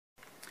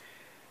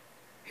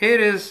Here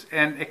is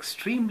an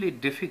extremely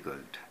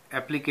difficult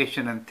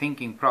application and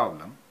thinking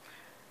problem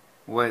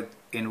with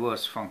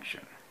inverse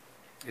function.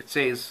 It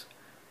says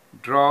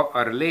draw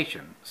a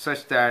relation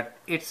such that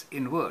its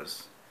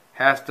inverse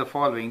has the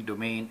following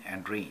domain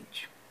and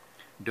range.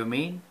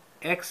 Domain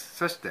x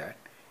such that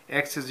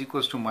x is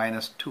equals to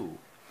 -2,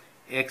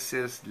 x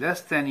is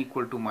less than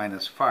equal to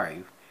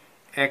 -5,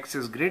 x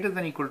is greater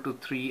than equal to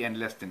 3 and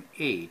less than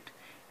 8,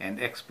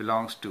 and x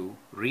belongs to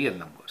real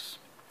numbers.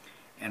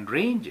 And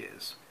range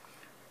is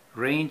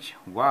range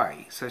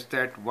y such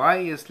that y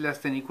is less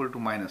than equal to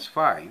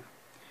 -5,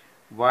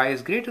 y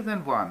is greater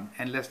than 1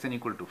 and less than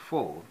equal to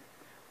 4,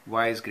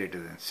 y is greater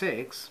than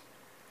 6,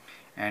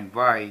 and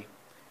y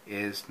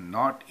is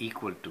not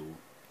equal to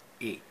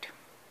 8.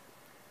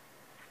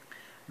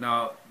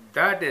 Now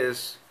that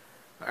is,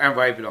 and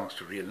y belongs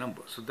to real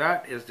numbers. So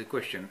that is the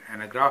question,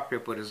 and a graph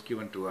paper is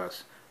given to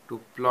us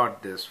to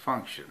plot this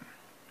function,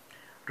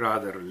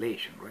 rather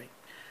relation, right?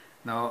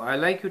 Now I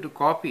like you to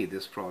copy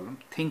this problem,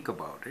 think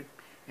about it,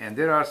 and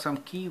there are some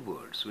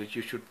keywords which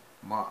you should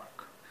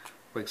mark.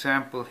 For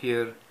example,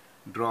 here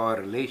draw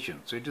a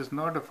relation. So it is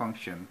not a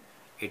function,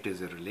 it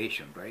is a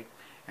relation, right?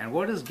 And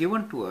what is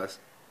given to us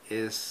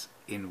is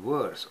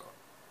inverse of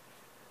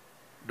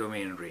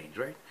domain and range,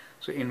 right?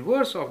 So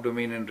inverse of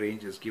domain and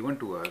range is given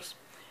to us,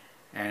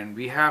 and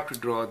we have to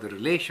draw the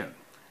relation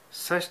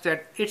such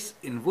that its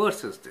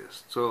inverse is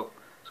this. So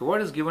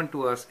what is given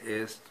to us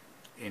is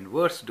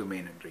inverse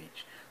domain and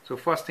range. So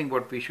first thing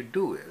what we should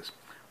do is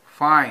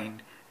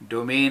find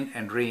domain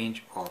and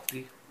range of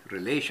the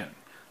relation.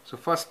 So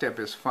first step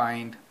is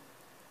find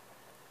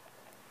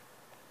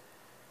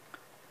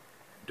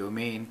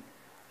domain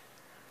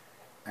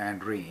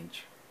and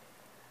range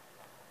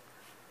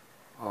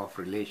of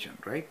relation,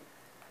 right?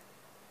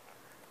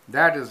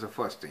 That is the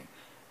first thing.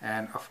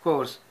 And of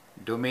course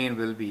domain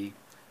will be,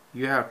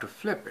 you have to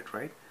flip it,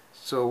 right?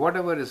 So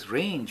whatever is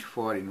range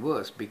for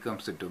inverse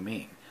becomes the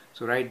domain.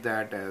 So write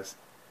that as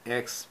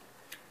x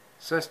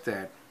such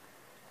that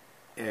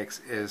x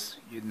is,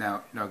 you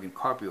now can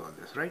copy all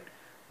this, right?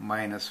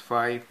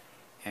 -5,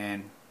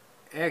 and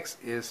x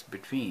is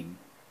between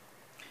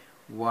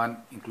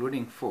 1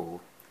 including 4,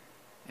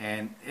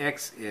 and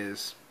x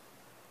is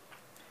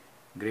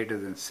greater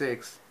than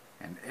 6,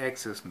 and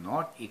x is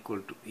not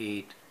equal to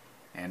 8,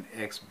 and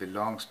x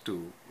belongs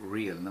to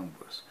real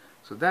numbers.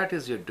 So that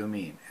is your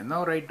domain. And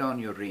now write down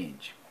your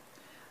range.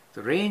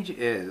 The range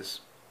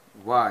is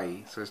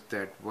y such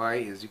that y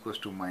is equals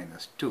to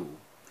 -2,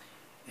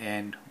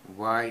 and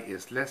y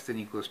is less than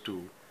equals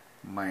to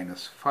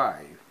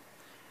 -5,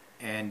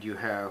 and you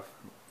have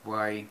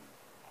y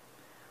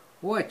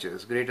which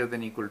is greater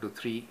than equal to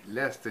 3,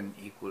 less than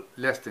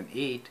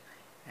 8,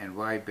 and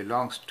y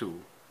belongs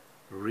to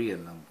real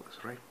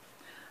numbers, right?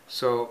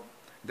 So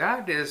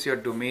that is your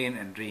domain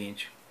and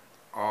range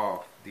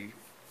of the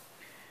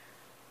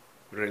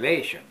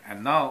relation.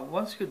 And now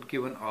once you've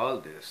given all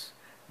this,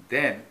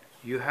 then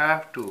you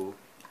have to,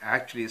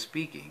 actually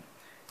speaking,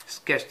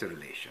 sketch the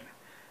relation.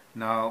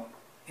 Now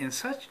in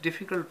such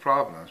difficult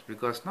problems,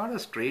 because not a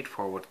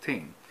straightforward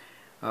thing,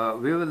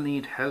 we will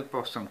need help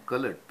of some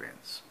colored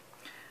pens.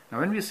 Now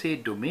when we say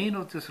domain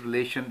of this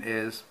relation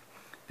is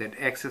that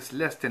x is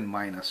less than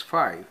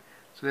 -5,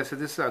 so let's say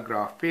this is our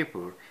graph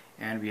paper,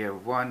 and we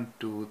have 1,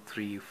 2,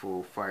 3,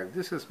 4, 5.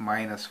 This is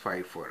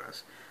 -5 for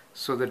us.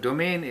 So the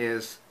domain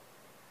is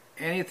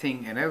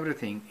anything and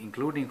everything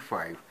including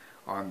 5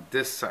 on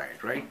this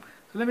side, right?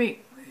 So let me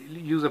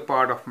use a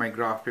part of my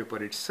graph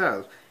paper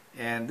itself,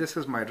 and this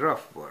is my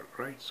rough work,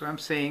 right? So I'm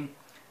saying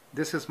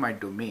this is my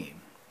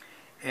domain,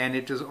 and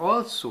it is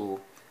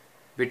also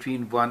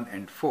between 1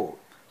 and 4.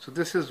 So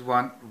this is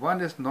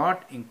 1 is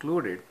not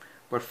included,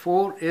 but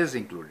 4 is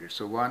included.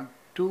 So 1,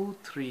 2,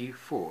 3,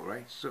 4,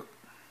 right? So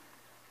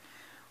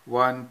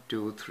 1,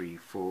 2, 3,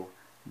 4,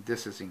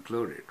 this is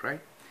included,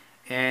 right?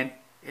 And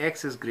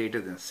x is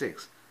greater than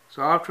 6.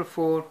 So after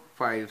 4,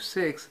 5,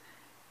 6,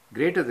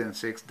 greater than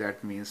 6,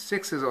 that means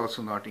 6 is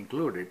also not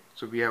included.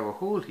 So we have a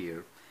hole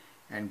here,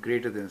 and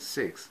greater than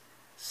 6,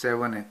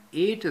 7 and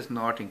 8 is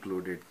not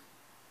included,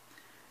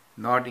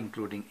 not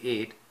including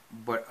 8,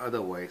 but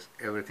otherwise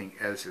everything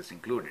else is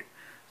included.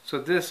 So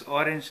this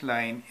orange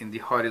line in the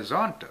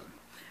horizontal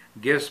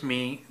gives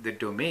me the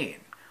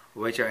domain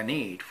which I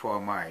need for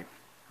my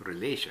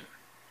relation.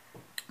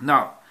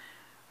 Now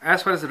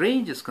as far as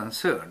range is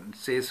concerned, it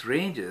says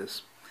range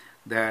is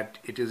that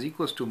it is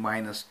equals to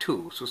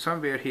 -2. So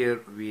somewhere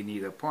here we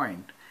need a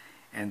point,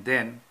 and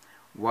then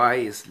y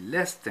is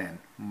less than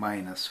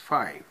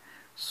 -5.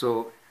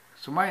 So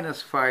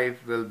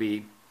 -5 will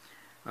be,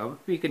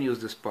 we can use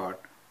this part,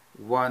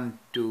 1,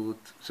 2,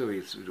 so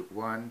it's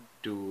 1,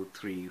 2,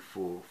 3,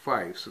 4,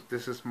 5. So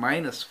this is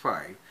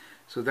 -5.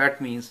 So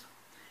that means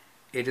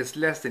it is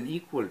less than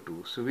equal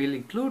to. So we'll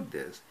include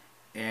this,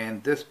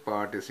 and this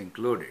part is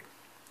included,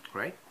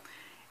 right?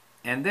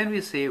 And then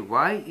we say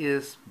y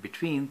is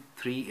between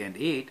 3 and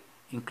 8,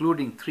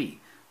 including 3.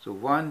 So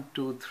 1,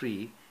 2,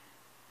 3,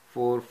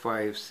 4,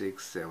 5,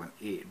 6, 7,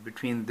 8.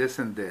 Between this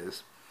and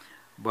this,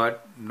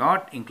 but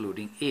not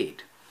including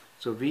 8.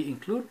 So we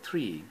include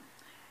 3,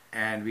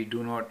 and we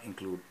do not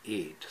include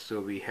 8, so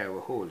we have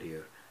a hole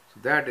here. So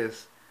that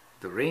is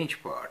the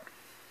range part.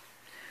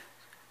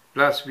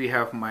 Plus we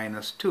have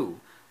 -2,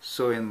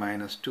 so in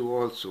 -2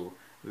 also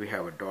we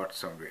have a dot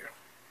somewhere.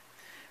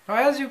 Now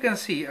as you can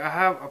see, I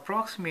have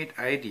approximate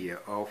idea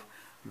of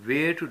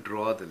where to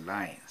draw the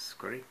lines,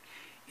 correct,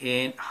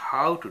 and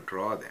how to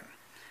draw them.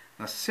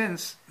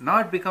 Now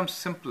it becomes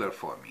simpler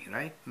for me,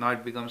 right? Now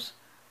it becomes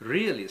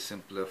really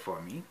simpler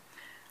for me,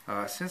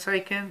 since I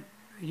can,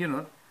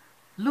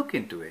 look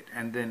into it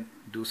and then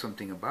do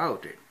something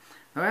about it.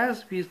 Now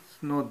as we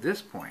know,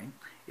 this point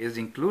is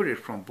included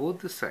from both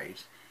the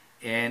sides,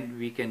 and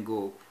we can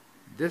go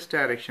this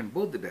direction,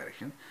 both the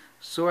directions,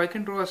 so I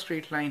can draw a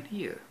straight line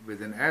here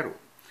with an arrow.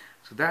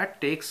 So that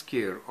takes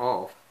care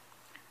of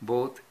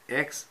both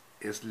x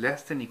is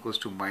less than equals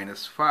to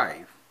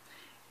 -5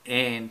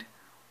 and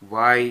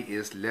y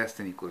is less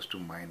than equals to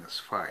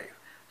 -5.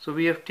 So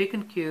we have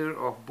taken care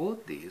of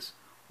both these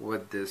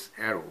with this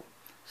arrow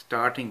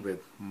starting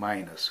with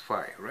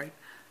 -5, right?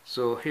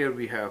 So here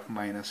we have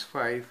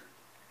 -5,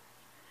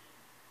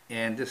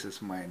 and this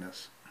is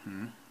minus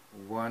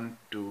 1,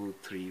 2,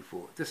 3,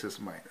 4. This is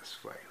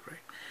 -5,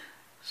 right?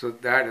 So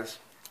that is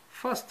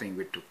first thing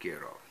we took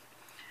care of.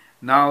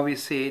 Now we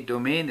say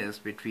domain is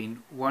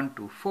between 1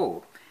 to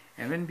 4,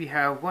 and when we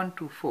have 1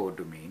 to 4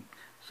 domain,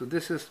 so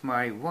this is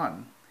my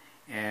 1,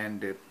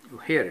 and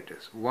here it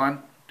is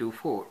 1 to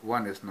 4.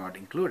 1 is not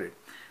included,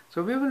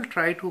 so we will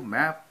try to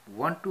map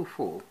 1 to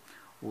 4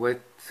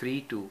 with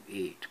 3 to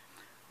 8.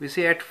 We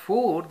say at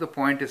 4 the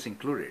point is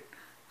included,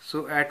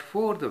 so at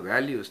 4 the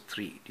value is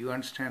 3. Do you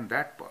understand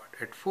that part?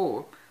 At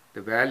 4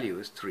 the value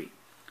is 3.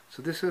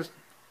 So this is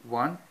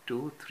 1,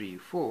 2, 3,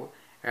 4.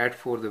 At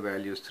 4 the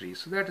value is 3.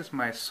 So that is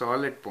my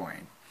solid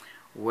point,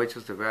 which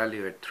is the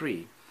value at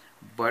 3.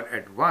 But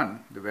at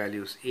 1 the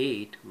value is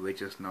 8,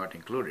 which is not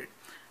included.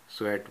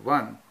 So at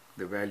 1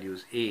 the value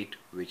is 8,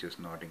 which is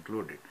not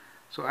included.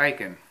 So I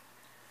can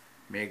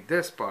make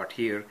this part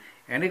here,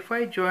 and if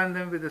I join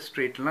them with a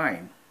straight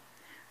line,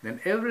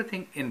 then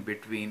everything in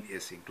between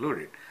is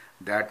included.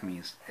 That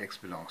means x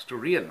belongs to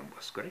real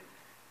numbers, correct?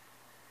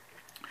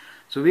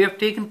 So we have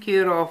taken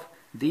care of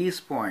these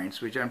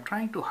points, which I'm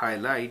trying to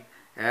highlight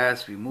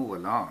as we move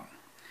along.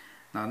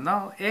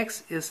 Now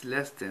x is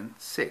less than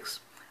 6.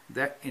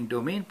 That in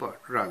domain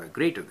part, rather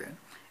greater than,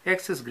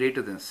 x is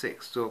greater than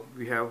 6. So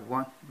we have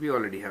one, we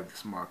already have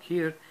this mark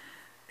here.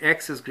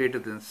 X is greater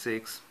than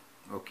 6.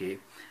 Okay,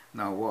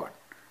 now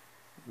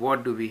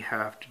what do we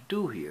have to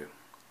do here?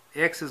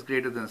 X is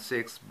greater than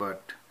 6,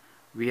 but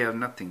we have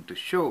nothing to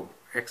show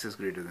x is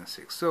greater than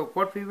 6. So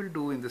what we will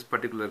do in this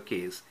particular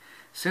case,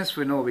 since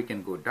we know we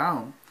can go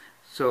down,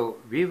 so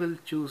we will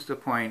choose the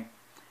point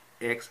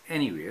x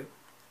anywhere,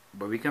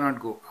 but we cannot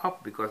go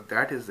up because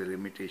that is the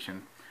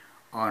limitation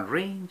on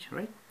range,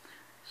 right?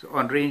 So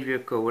on range we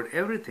have covered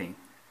everything.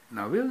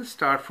 Now we will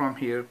start from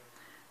here.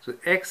 So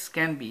x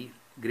can be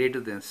greater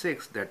than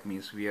 6. That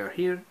means we are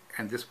here,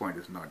 and this point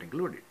is not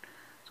included.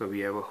 So we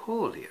have a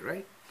hole here,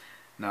 right?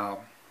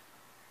 Now,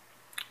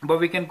 but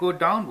we can go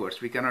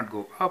downwards. We cannot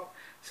go up,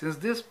 since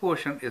this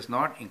portion is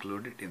not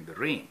included in the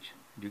range.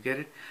 Do you get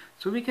it?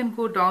 So we can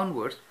go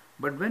downwards,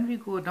 but when we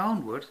go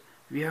downwards,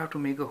 we have to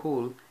make a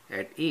hole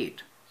at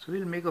 8. So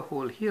we'll make a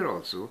hole here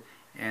also,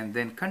 and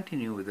then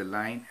continue with a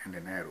line and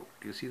an arrow.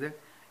 Do you see that?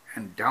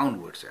 And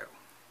downwards arrow,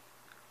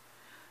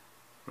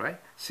 right?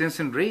 Since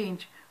in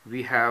range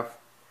we have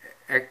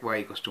y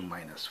equals to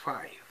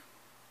 -5.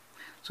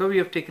 So we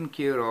have taken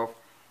care of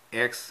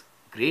x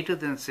greater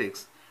than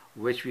 6,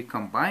 which we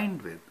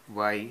combined with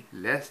y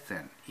less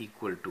than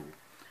equal to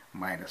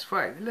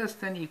 -5. Less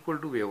than equal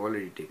to we have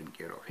already taken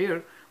care of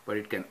here, but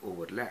it can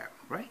overlap,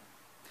 right?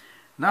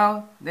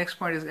 Now next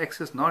point is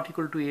x is not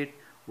equal to 8.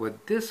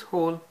 With this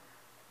hole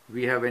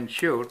we have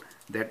ensured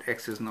that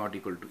x is not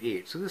equal to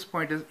 8. So this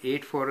point is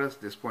 8 for us,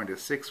 this point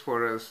is 6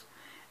 for us,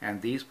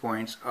 and these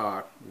points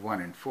are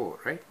 1 and 4,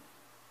 right?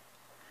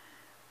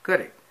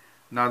 Correct.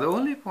 Now the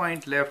only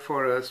point left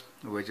for us,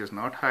 which is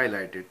not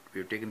highlighted,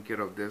 we've taken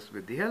care of this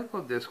with the help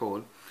of this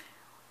hole,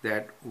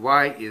 that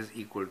y is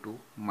equal to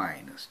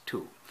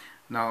 -2.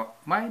 Now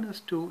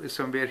 -2 is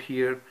somewhere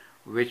here,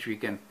 which we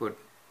can put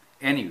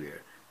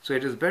anywhere. So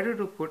it is better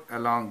to put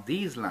along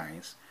these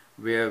lines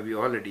where we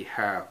already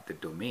have the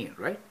domain,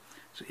 right?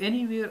 So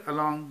anywhere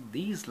along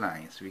these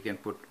lines we can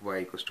put y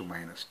equals to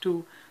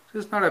 -2. So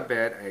it's not a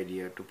bad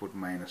idea to put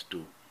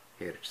 -2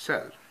 here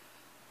itself,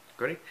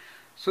 correct?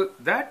 So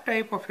that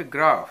type of a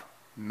graph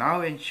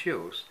now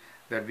ensures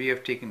that we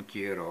have taken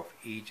care of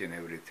each and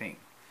everything.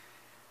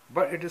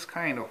 But it is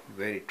kind of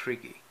very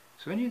tricky.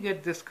 So when you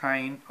get this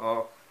kind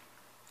of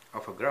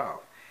a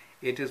graph,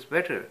 it is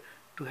better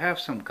to have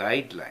some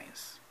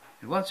guidelines.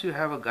 And once you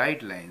have a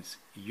guidelines,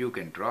 you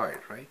can draw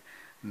it, right?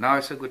 Now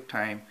it's a good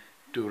time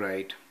to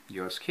write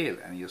your scale,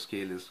 and your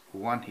scale is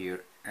 1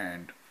 here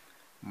and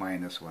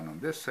 -1 on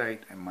this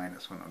side and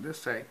 -1 on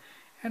this side,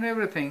 and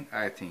everything,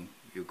 I think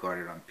you got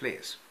it on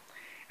place.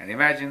 And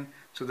imagine,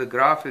 so the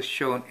graph is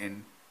shown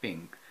in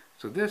pink.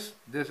 So this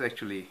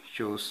actually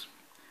shows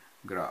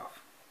graph,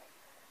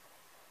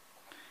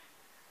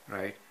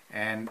 right?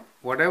 And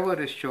whatever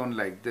is shown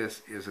like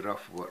this is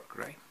rough work,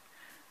 right?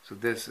 So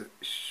this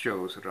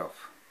shows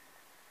rough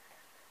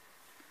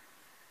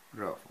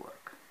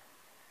work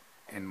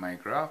in my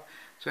graph.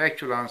 So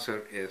actual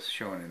answer is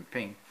shown in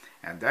pink,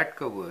 and that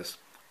covers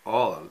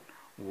all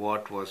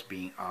what was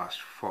being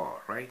asked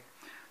for, right?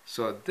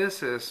 So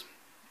this is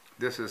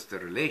the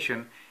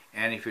relation,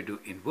 and if you do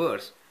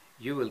inverse,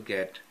 you will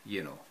get,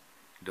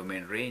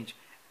 domain range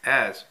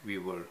as we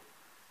were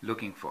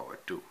looking forward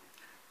to.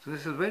 So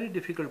this is a very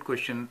difficult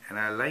question, and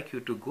I like you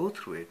to go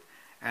through it.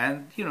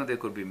 And there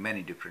could be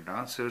many different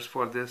answers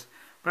for this,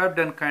 but I've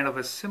done kind of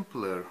a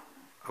simpler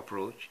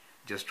approach,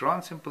 just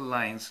drawn simple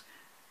lines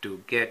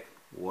to get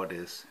what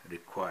is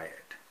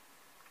required.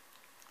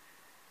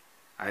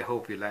 I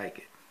hope you like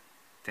it.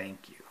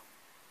 Thank you.